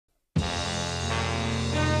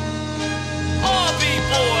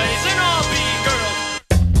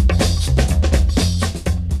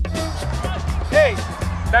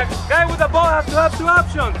have to have two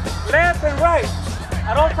options, left and right,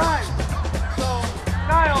 at all times. So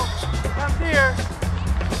Kyle comes here.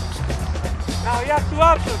 Now you have two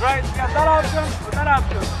options, right? You got that option or that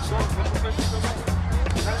option.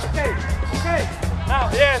 Okay, okay.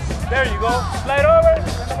 Now, yes, there you go. Slide over.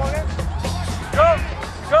 Go,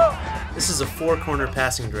 go. This is a 4-corner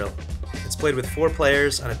passing drill. It's played with 4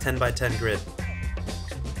 players on a 10x10 grid.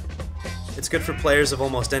 It's good for players of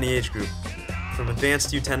almost any age group, from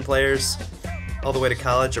advanced U10 players all the way to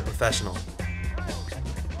college or professional.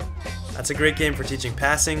 That's a great game for teaching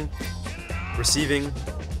passing, receiving,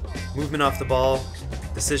 movement off the ball,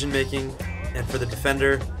 decision making, and for the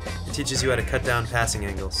defender, it teaches you how to cut down passing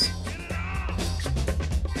angles.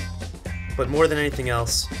 But more than anything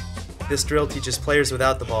else, this drill teaches players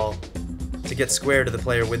without the ball to get square to the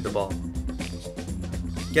player with the ball.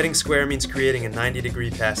 Getting square means creating a 90-degree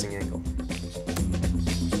passing angle.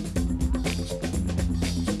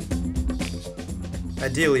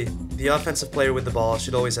 Ideally, the offensive player with the ball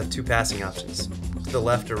should always have 2 passing options, to the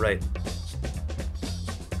left or right.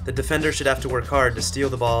 The defender should have to work hard to steal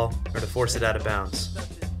the ball or to force it out of bounds.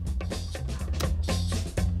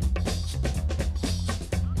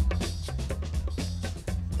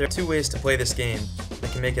 There are 2 ways to play this game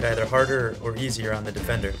that can make it either harder or easier on the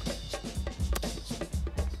defender.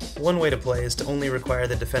 One way to play is to only require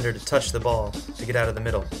the defender to touch the ball to get out of the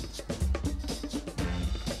middle.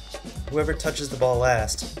 Whoever touches the ball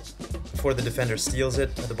last, before the defender steals it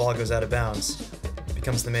or the ball goes out of bounds,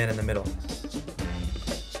 becomes the man in the middle.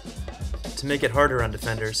 To make it harder on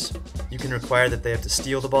defenders, you can require that they have to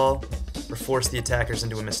steal the ball or force the attackers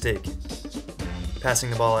into a mistake, passing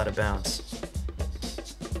the ball out of bounds.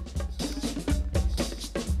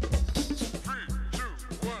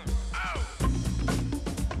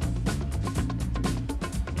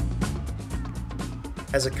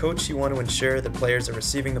 As a coach, you want to ensure that players are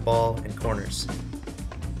receiving the ball in corners.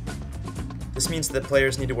 This means that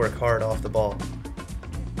players need to work hard off the ball.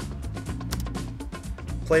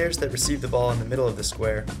 Players that receive the ball in the middle of the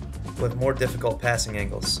square will have more difficult passing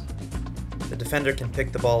angles. The defender can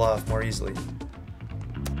pick the ball off more easily.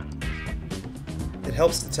 It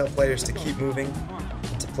helps to tell players to keep moving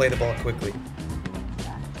and to play the ball quickly.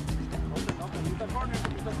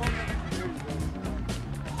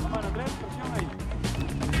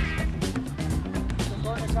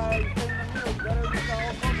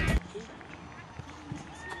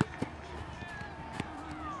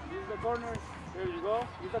 Corner, there you go.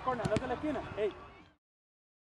 Use the corner, no de la esquina. Hey.